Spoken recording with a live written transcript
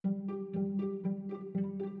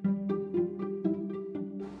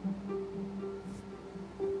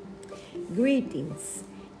Greetings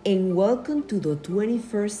and welcome to the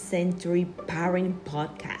 21st Century Parenting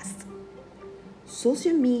Podcast.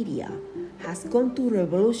 Social media has come to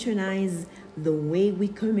revolutionize the way we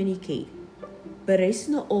communicate, but it's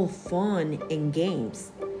not all fun and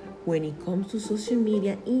games when it comes to social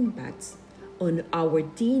media impacts on our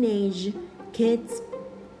teenage kids'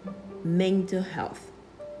 mental health.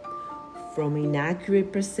 From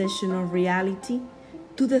inaccurate perception of reality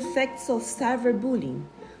to the effects of cyberbullying,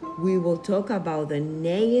 we will talk about the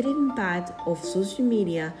negative impact of social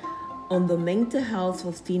media on the mental health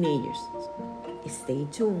of teenagers. Stay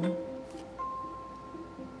tuned.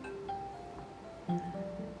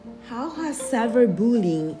 How has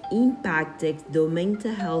cyberbullying impacted the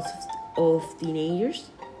mental health of teenagers?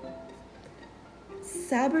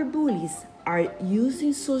 Cyberbullies are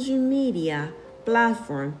using social media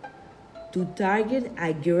platforms to target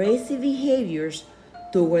aggressive behaviors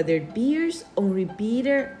toward their peers on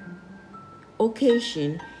repeated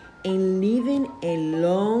occasion and leaving a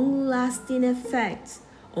long-lasting effect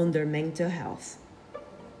on their mental health.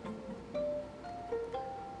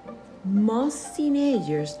 Most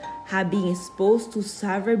teenagers have been exposed to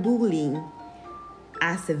cyberbullying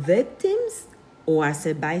as a victims or as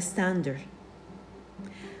a bystander.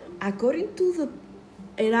 According to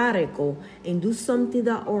an article in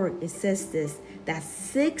DoSomething.org, it says this, that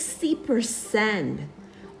 60%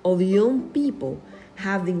 of young people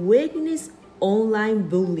have witnessed online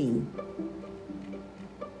bullying.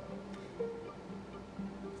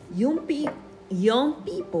 Young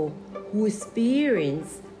people who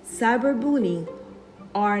experience cyberbullying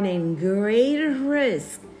are at greater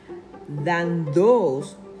risk than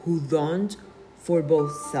those who don't, for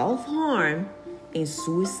both self-harm and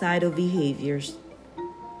suicidal behaviors.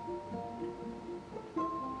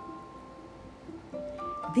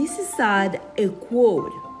 This is a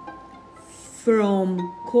quote from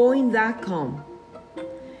Coin.com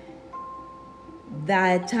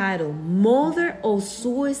that title, Mother of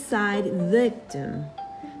Suicide Victim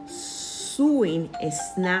Suing a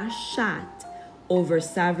Snapchat over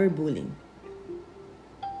Cyberbullying.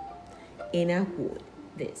 And I quote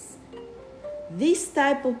this. These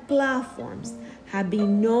type of platforms have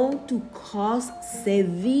been known to cause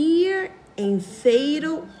severe and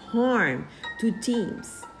fatal harm to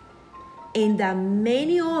teens, and that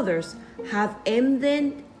many others have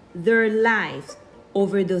ended their lives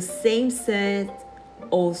over the same set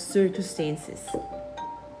of circumstances.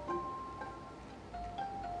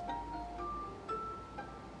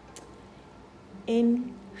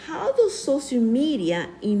 And how does social media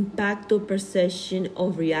impact the perception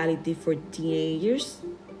of reality for teenagers?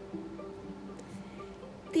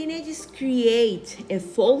 Teenagers create a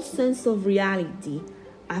false sense of reality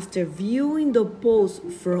after viewing the posts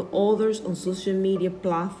from others on social media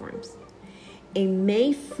platforms and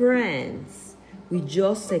make friends with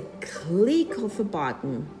just a click of a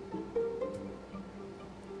button.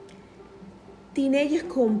 Teenagers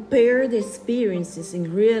compare their experiences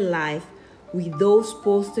in real life with those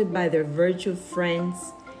posted by their virtual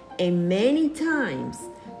friends and many times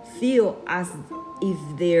feel as if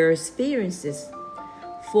their experiences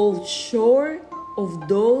fall short of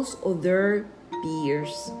those of their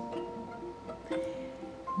peers.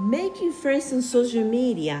 Making friends on social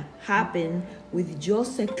media happen with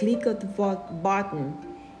just a click of the button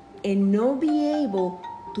and not be able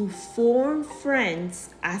to form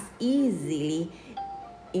friends as easily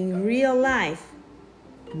in real life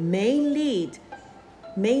may lead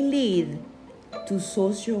to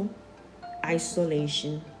social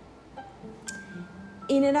isolation.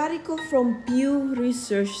 In an article from Pew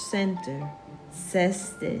Research Center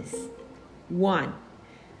says this. 1.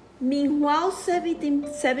 Meanwhile,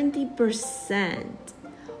 70%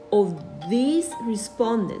 of these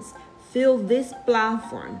respondents feel these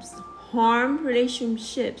platforms harm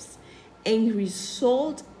relationships and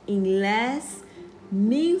result in less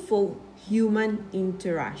meaningful human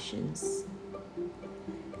interactions.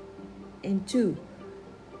 And 2,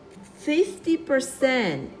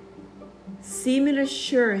 50% similar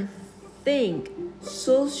sure think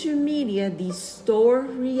social media distort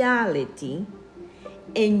reality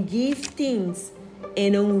and give teens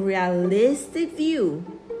an unrealistic view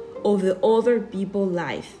of the other people's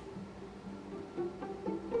life.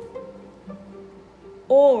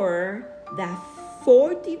 Or that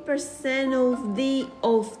 40%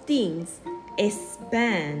 of teens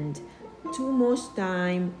spend too much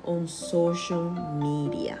time on social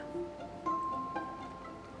media.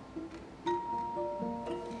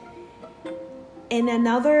 And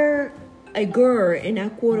a girl, and I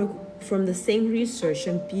quote from the same research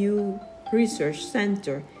and Pew Research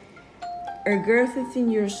Center, A girl 15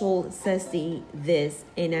 years old says this,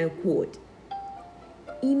 and I quote,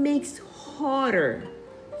 "It makes harder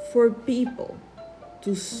for people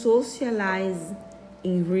to socialize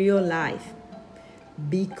in real life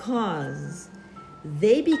because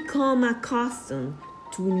they become accustomed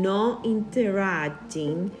to not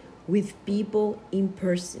interacting with people in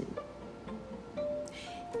person."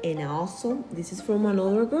 And also, this is from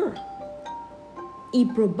another girl.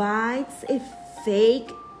 "It provides a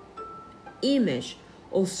fake image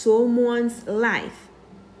of someone's life.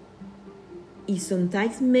 It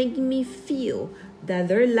sometimes makes me feel that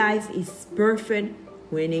their life is perfect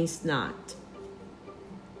when it's not."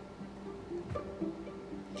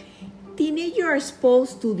 Teenagers are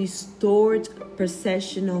exposed to distort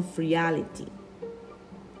perception of reality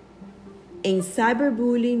and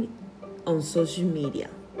cyberbullying on social media.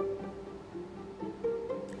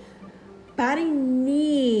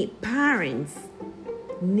 Parents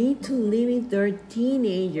need to limit their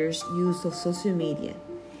teenagers' use of social media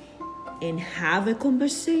and have a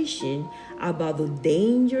conversation about the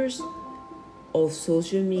dangers of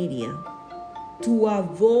social media to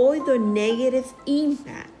avoid the negative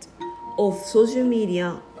impact of social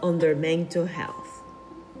media on their mental health.